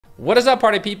What is up,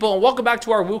 party people, and welcome back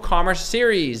to our WooCommerce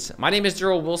series. My name is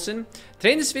Daryl Wilson.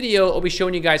 Today in this video, I'll be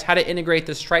showing you guys how to integrate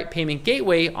the Stripe payment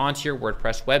gateway onto your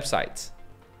WordPress websites.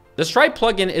 The Stripe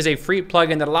plugin is a free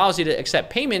plugin that allows you to accept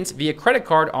payments via credit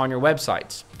card on your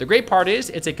websites. The great part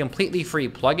is it's a completely free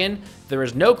plugin. There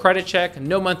is no credit check,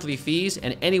 no monthly fees,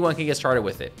 and anyone can get started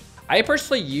with it. I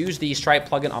personally use the Stripe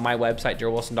plugin on my website,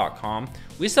 darylwilson.com.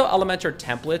 We sell Elementor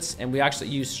templates and we actually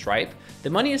use Stripe. The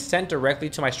money is sent directly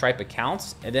to my Stripe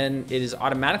accounts and then it is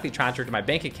automatically transferred to my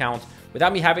bank account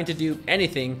without me having to do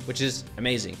anything, which is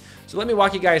amazing. So let me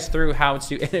walk you guys through how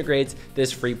to integrate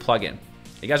this free plugin.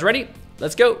 You guys ready?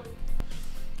 Let's go.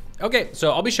 Okay,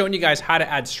 so I'll be showing you guys how to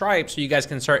add Stripe so you guys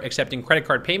can start accepting credit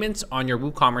card payments on your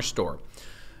WooCommerce store.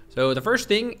 So the first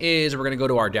thing is we're gonna go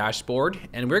to our dashboard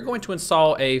and we're going to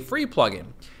install a free plugin.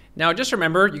 Now just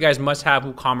remember, you guys must have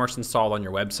WooCommerce installed on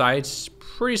your websites.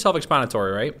 Pretty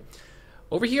self-explanatory, right?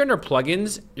 Over here under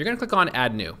plugins, you're gonna click on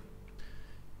add new.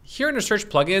 Here under search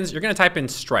plugins, you're gonna type in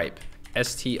Stripe,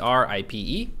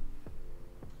 S-T-R-I-P-E.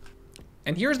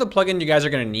 And here's the plugin you guys are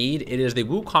gonna need. It is the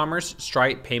WooCommerce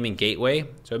Stripe Payment Gateway.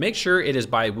 So make sure it is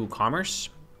by WooCommerce.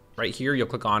 Right here, you'll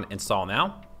click on install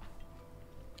now.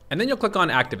 And then you'll click on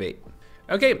activate.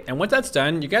 Okay, and once that's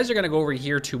done, you guys are gonna go over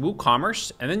here to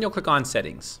WooCommerce and then you'll click on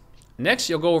settings. Next,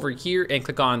 you'll go over here and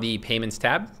click on the payments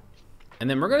tab. And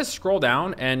then we're gonna scroll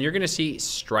down and you're gonna see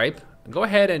Stripe. Go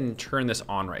ahead and turn this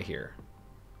on right here.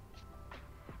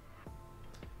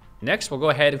 Next, we'll go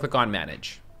ahead and click on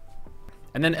manage.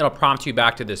 And then it'll prompt you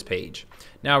back to this page.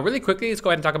 Now, really quickly, let's go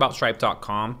ahead and talk about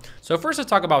Stripe.com. So first, let's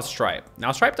talk about Stripe.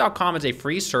 Now, Stripe.com is a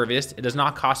free service. It does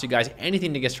not cost you guys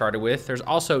anything to get started with. There's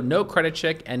also no credit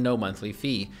check and no monthly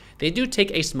fee. They do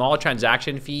take a small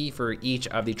transaction fee for each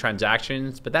of the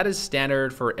transactions, but that is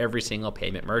standard for every single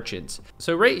payment merchant.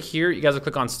 So right here, you guys will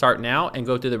click on Start Now and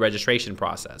go through the registration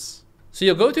process. So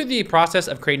you'll go through the process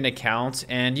of creating an account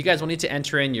and you guys will need to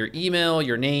enter in your email,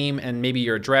 your name, and maybe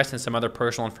your address and some other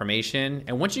personal information.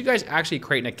 And once you guys actually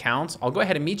create an account, I'll go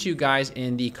ahead and meet you guys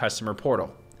in the customer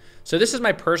portal. So this is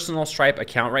my personal Stripe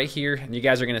account right here. And you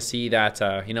guys are gonna see that,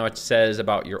 it says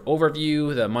about your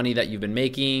overview, the money that you've been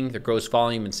making, the gross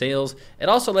volume and sales. It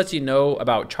also lets you know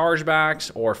about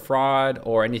chargebacks or fraud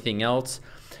or anything else.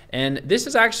 And this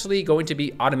is actually going to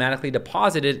be automatically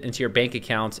deposited into your bank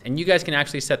accounts and you guys can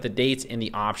actually set the dates in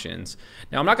the options.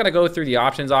 Now, I'm not gonna go through the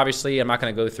options, obviously. I'm not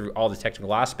gonna go through all the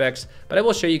technical aspects, but I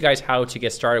will show you guys how to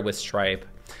get started with Stripe.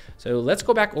 So let's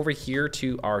go back over here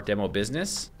to our demo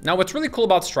business. Now, what's really cool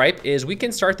about Stripe is we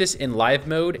can start this in live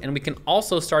mode and we can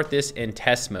also start this in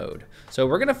test mode. So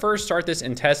we're gonna first start this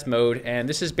in test mode and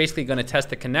this is basically gonna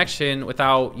test the connection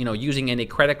without using any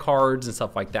credit cards and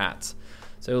stuff like that.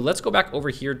 So let's go back over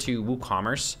here to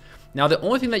WooCommerce. Now, the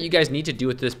only thing that you guys need to do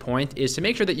at this point is to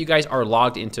make sure that you guys are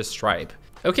logged into Stripe.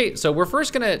 Okay, so we're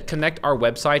first gonna connect our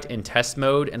website in test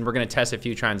mode and we're gonna test a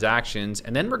few transactions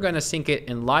and then we're gonna sync it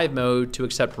in live mode to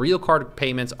accept real card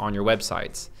payments on your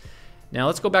websites. Now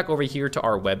let's go back over here to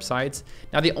our websites.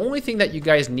 Now the only thing that you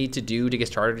guys need to do to get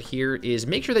started here is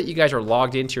make sure that you guys are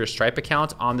logged into your Stripe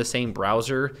account on the same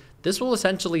browser. This will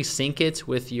essentially sync it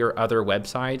with your other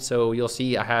website. So you'll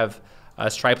see I have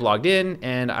Stripe logged in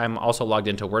and I'm also logged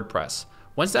into WordPress.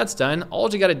 Once that's done, all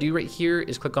you gotta do right here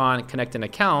is click on connect an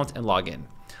account and log in.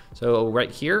 So right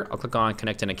here, I'll click on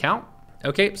connect an account.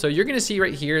 Okay, so you're gonna see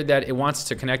right here that it wants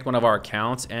to connect one of our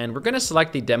accounts and we're gonna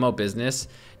select the demo business.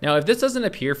 Now, if this doesn't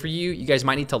appear for you, you guys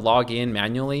might need to log in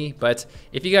manually, but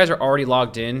if you guys are already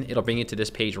logged in, it'll bring you to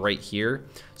this page right here.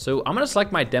 So I'm gonna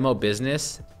select my demo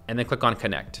business and then click on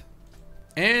connect.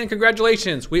 And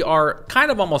congratulations, we are kind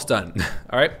of almost done,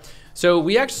 all right? So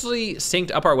we actually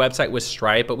synced up our website with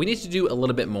Stripe, but we need to do a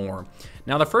little bit more.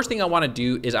 Now, the first thing I wanna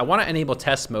do is I wanna enable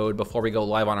test mode before we go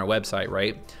live on our website,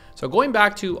 right? So going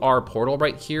back to our portal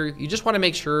right here, you just wanna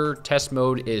make sure test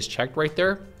mode is checked right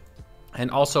there.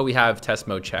 And also we have test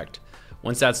mode checked.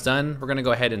 Once that's done, we're gonna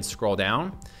go ahead and scroll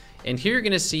down. And here you're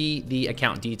gonna see the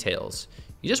account details.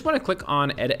 You just wanna click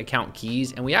on edit account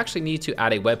keys and we actually need to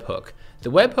add a webhook. The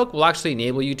webhook will actually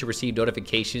enable you to receive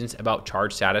notifications about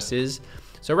charge statuses.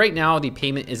 So right now the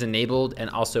payment is enabled and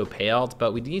also payout,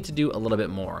 but we need to do a little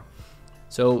bit more.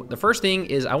 So the first thing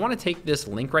is I wanna take this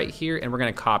link right here and we're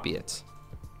gonna copy it.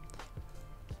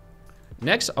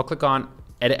 Next, I'll click on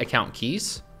edit account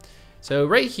keys. So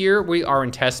right here, we are in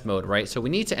test mode, right? So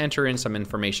we need to enter in some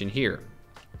information here.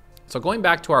 So going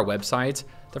back to our website,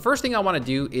 the first thing I wanna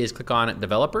do is click on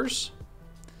developers.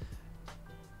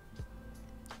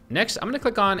 Next, I'm gonna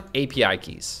click on API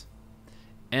keys.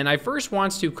 And I first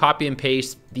want to copy and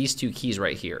paste these two keys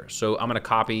right here. So I'm gonna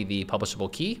copy the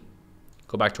publishable key,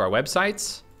 go back to our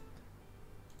websites,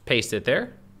 paste it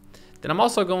there. Then I'm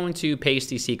also going to paste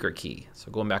the secret key.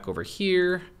 So going back over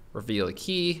here, reveal the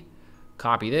key,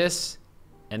 copy this,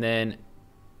 and then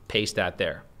paste that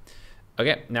there.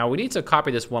 Okay, now we need to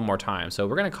copy this one more time. So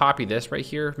we're gonna copy this right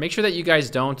here. Make sure that you guys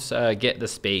don't get the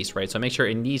space, right? So make sure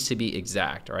it needs to be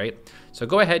exact, all right? So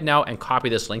go ahead now and copy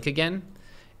this link again,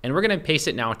 and we're gonna paste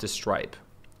it now into Stripe.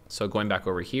 So going back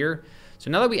over here. So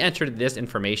now that we entered this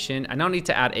information, I now need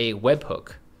to add a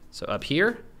webhook. So up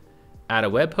here, add a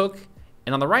webhook,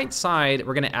 and on the right side,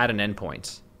 we're gonna add an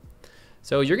endpoint.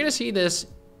 So you're gonna see this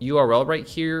URL right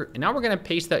here, and now we're gonna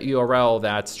paste that URL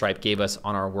that Stripe gave us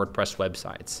on our WordPress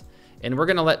websites. And we're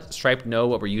gonna let Stripe know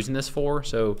what we're using this for.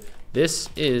 So this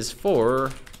is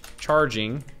for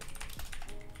charging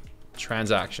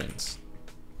transactions.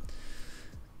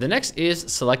 The next is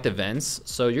select events.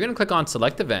 So you're gonna click on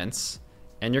select events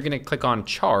and you're gonna click on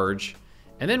charge.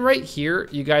 And then right here,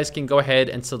 you guys can go ahead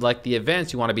and select the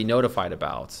events you wanna be notified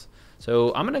about.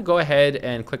 So I'm gonna go ahead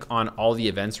and click on all the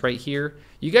events right here.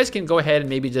 You guys can go ahead and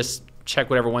maybe just check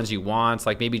whatever ones you want,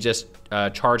 like maybe just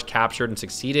charge captured and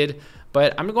succeeded.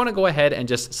 But I'm gonna go ahead and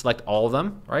just select all of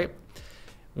them, right?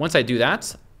 Once I do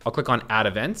that, I'll click on add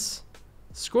events,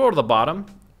 scroll to the bottom,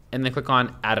 and then click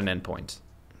on add an endpoint.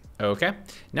 Okay,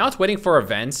 now it's waiting for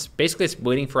events. Basically, it's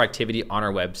waiting for activity on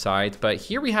our website, but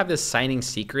here we have this signing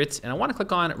secrets, and I wanna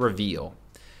click on reveal.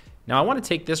 Now I wanna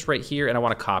take this right here and I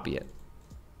wanna copy it.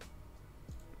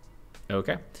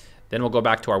 Okay, then we'll go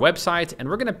back to our website and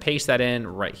we're gonna paste that in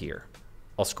right here.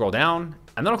 I'll scroll down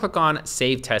and then I'll click on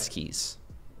save test keys.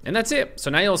 And that's it.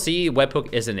 So now you'll see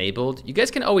webhook is enabled. You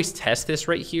guys can always test this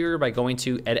right here by going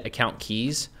to edit account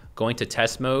keys, going to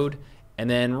test mode, and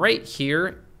then right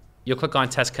here, you'll click on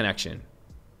test connection.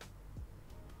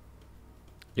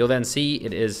 You'll then see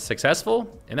it is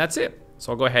successful, and that's it.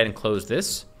 So I'll go ahead and close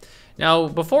this. Now,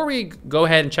 before we go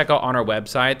ahead and check out on our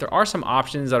website, there are some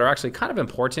options that are actually kind of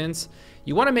important.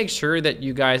 You wanna make sure that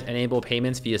you guys enable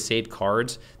payments via saved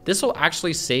cards. This will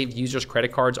actually save users'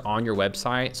 credit cards on your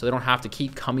website so they don't have to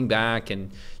keep coming back and,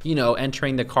 you know,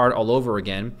 entering the card all over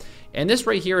again. And this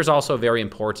right here is also very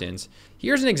important.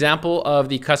 Here's an example of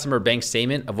the customer bank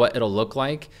statement of what it'll look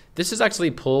like. This is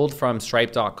actually pulled from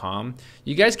Stripe.com.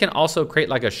 You guys can also create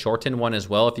like a shortened one as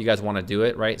well if you guys wanna do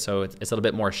it, right? So it's a little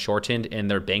bit more shortened in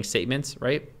their bank statements,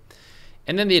 right?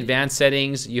 And then the advanced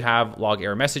settings, you have log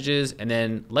error messages, and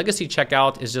then legacy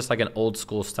checkout is just like an old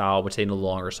school style, which they no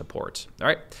longer support.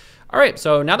 All right,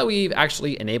 so now that we've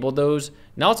actually enabled those,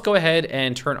 now let's go ahead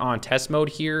and turn on test mode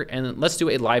here, and let's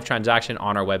do a live transaction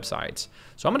on our website.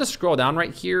 So I'm gonna scroll down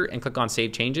right here and click on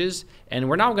save changes, and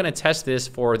we're now gonna test this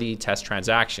for the test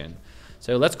transaction.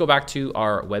 So let's go back to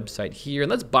our website here,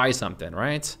 and let's buy something,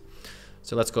 right?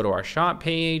 So let's go to our shop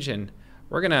page, and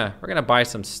we're gonna buy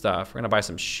some stuff. We're gonna buy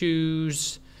some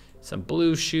shoes, some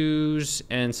blue shoes,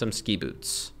 and some ski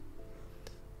boots.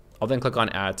 I'll then click on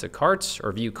add to cart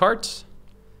or view cart.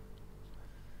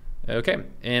 Okay,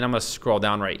 and I'm gonna scroll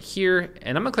down right here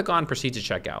and I'm gonna click on proceed to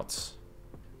checkout.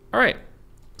 All right,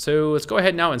 so let's go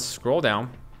ahead now and scroll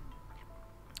down.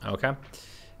 Okay,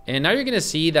 and now you're gonna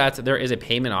see that there is a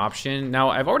payment option. Now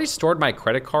I've already stored my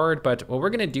credit card, but what we're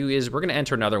gonna do is we're gonna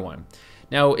enter another one.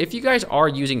 Now, if you guys are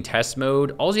using test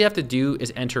mode, all you have to do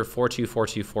is enter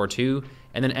 424242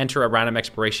 and then enter a random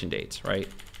expiration date, right?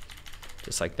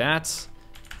 Just like that.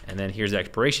 And then here's the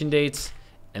expiration dates,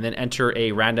 and then enter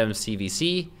a random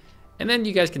CVC. And then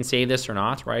you guys can save this or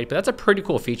not, right? But that's a pretty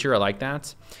cool feature, I like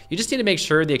that. You just need to make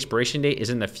sure the expiration date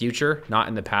is in the future, not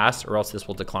in the past, or else this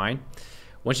will decline.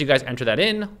 Once you guys enter that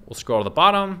in, we'll scroll to the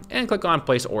bottom and click on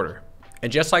place order.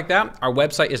 And just like that, our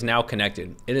website is now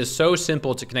connected. It is so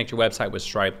simple to connect your website with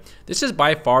Stripe. This is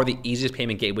by far the easiest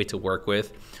payment gateway to work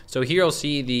with. So here you'll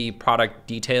see the product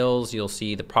details, you'll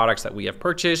see the products that we have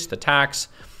purchased, the tax,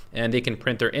 and they can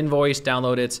print their invoice,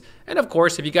 download it. And of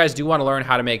course, if you guys do wanna learn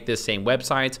how to make this same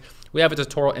website, we have a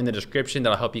tutorial in the description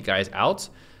that'll help you guys out.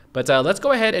 But let's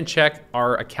go ahead and check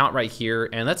our account right here,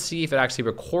 and let's see if it actually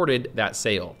recorded that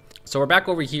sale. So we're back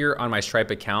over here on my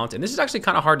Stripe account, and this is actually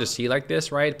kind of hard to see like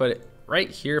this, right? But right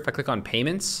here, if I click on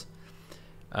payments,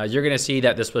 you're gonna see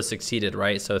that this was succeeded,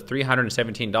 right? So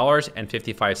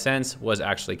 $317.55 was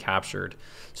actually captured.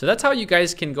 So that's how you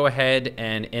guys can go ahead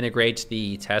and integrate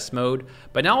the test mode.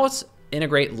 But now let's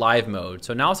integrate live mode.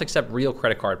 So now let's accept real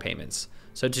credit card payments.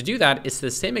 So to do that, it's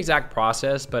the same exact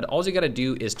process, but all you gotta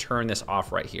do is turn this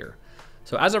off right here.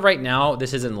 So as of right now,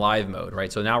 this is in live mode,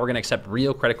 right? So now we're gonna accept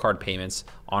real credit card payments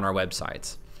on our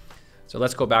websites. So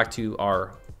let's go back to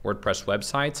our WordPress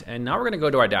website, and now we're gonna go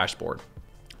to our dashboard.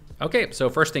 Okay, so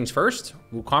first things first,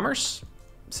 WooCommerce,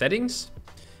 settings,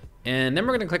 and then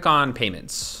we're gonna click on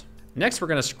payments. Next, we're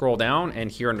gonna scroll down,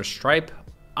 and here under Stripe,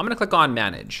 I'm gonna click on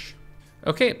manage.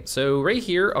 Okay, so right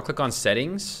here, I'll click on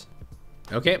settings.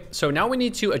 Okay, so now we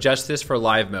need to adjust this for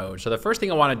live mode. So the first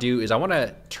thing I wanna do is I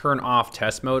wanna turn off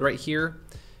test mode right here.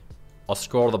 I'll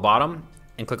scroll to the bottom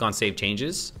and click on save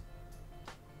changes.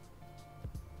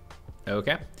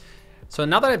 Okay, so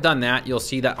now that I've done that, you'll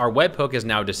see that our webhook is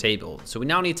now disabled. So we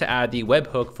now need to add the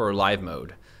webhook for live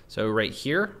mode. So right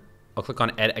here, I'll click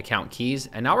on edit account keys,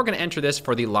 and now we're gonna enter this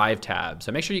for the live tab.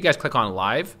 So make sure you guys click on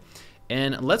live,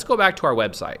 and let's go back to our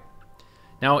website.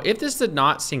 Now, if this did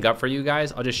not sync up for you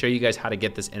guys, I'll just show you guys how to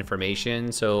get this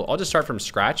information. So I'll just start from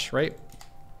scratch, right?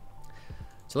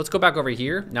 So let's go back over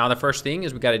here. Now, the first thing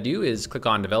is we got to do is click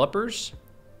on developers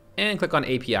and click on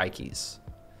API keys.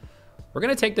 We're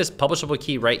going to take this publishable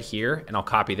key right here, and I'll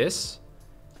copy this.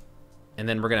 And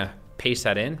then we're going to paste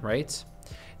that in, right?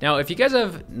 Now, if you guys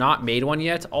have not made one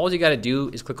yet, all you got to do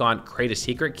is click on create a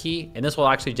secret key, and this will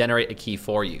actually generate a key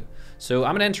for you. So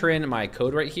I'm going to enter in my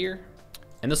code right here,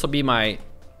 and this will be my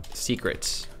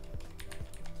secret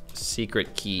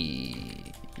key.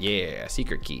 Yeah,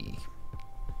 secret key.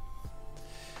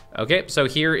 Okay, so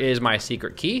here is my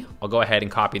secret key. I'll go ahead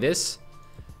and copy this,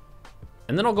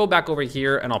 and then I'll go back over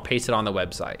here and I'll paste it on the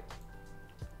website.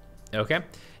 Okay,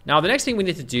 now the next thing we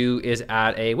need to do is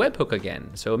add a webhook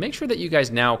again. So make sure that you guys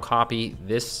now copy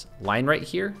this line right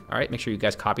here. All right, make sure you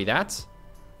guys copy that.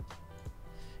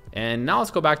 And now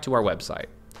let's go back to our website.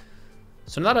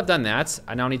 So now that I've done that,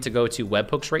 I now need to go to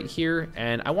webhooks right here,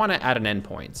 and I want to add an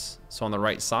endpoint. So on the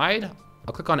right side,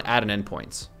 I'll click on add an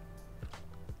endpoint.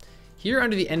 Here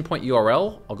under the endpoint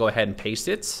URL, I'll go ahead and paste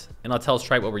it, and I'll tell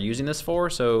Stripe what we're using this for.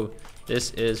 So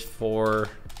this is for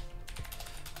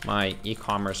my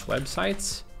e-commerce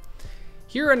websites.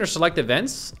 Here under select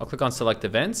events, I'll click on select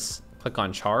events, click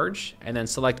on charge, and then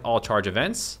select all charge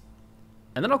events.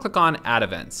 And then I'll click on add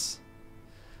events.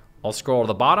 I'll scroll to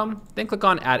the bottom, then click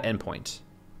on add endpoint.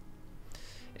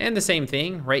 And the same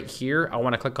thing right here, I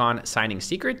want to click on signing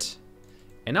secret.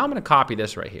 And now I'm going to copy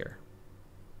this right here.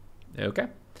 Okay.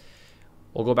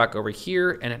 We'll go back over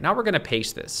here, and now we're going to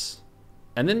paste this.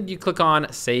 And then you click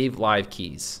on save live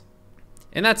keys.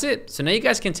 And that's it. So now you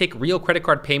guys can take real credit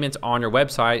card payments on your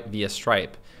website via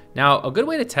Stripe. Now, a good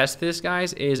way to test this,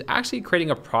 guys, is actually creating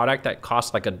a product that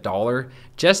costs like $1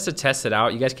 just to test it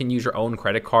out. You guys can use your own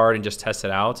credit card and just test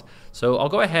it out. So I'll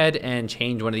go ahead and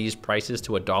change one of these prices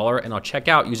to $1, and I'll check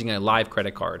out using a live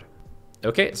credit card.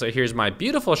 Okay, so here's my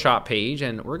beautiful shop page,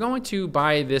 and we're going to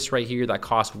buy this right here that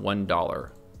costs $1.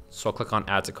 So I'll click on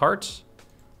add to cart,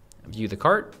 view the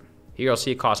cart. Here I'll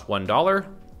see it costs $1.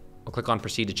 I'll click on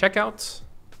proceed to checkout.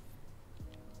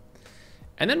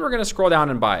 And then we're gonna scroll down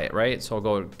and buy it, right? So I'll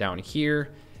go down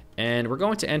here, and we're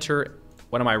going to enter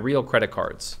one of my real credit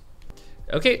cards.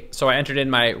 Okay, so I entered in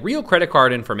my real credit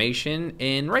card information,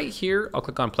 and right here, I'll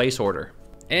click on place order.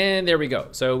 And there we go.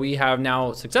 So we have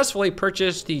now successfully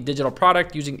purchased the digital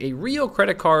product using a real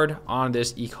credit card on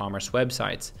this e-commerce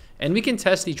website. And we can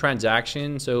test the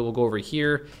transaction. So we'll go over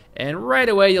here, and right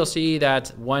away, you'll see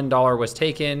that $1 was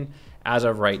taken as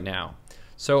of right now.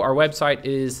 So our website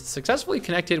is successfully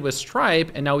connected with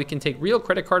Stripe, and now we can take real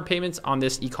credit card payments on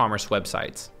this e-commerce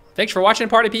website. Thanks for watching,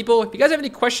 party people. If you guys have any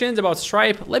questions about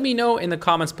Stripe, let me know in the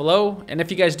comments below. And if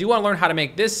you guys do want to learn how to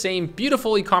make this same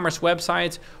beautiful e-commerce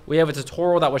website, we have a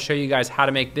tutorial that will show you guys how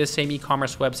to make this same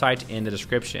e-commerce website in the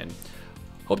description.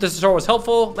 Hope this tutorial was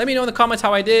helpful. Let me know in the comments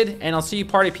how I did, and I'll see you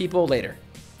party people later.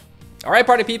 All right,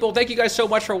 party people, thank you guys so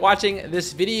much for watching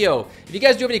this video. If you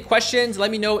guys do have any questions,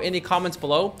 let me know in the comments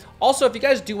below. Also, if you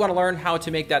guys do want to learn how to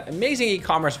make that amazing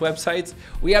e-commerce website,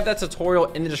 we have that tutorial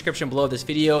in the description below this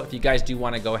video if you guys do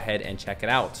want to go ahead and check it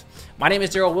out. My name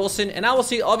is Daryl Wilson, and I will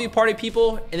see all of you party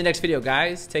people in the next video,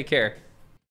 guys. Take care.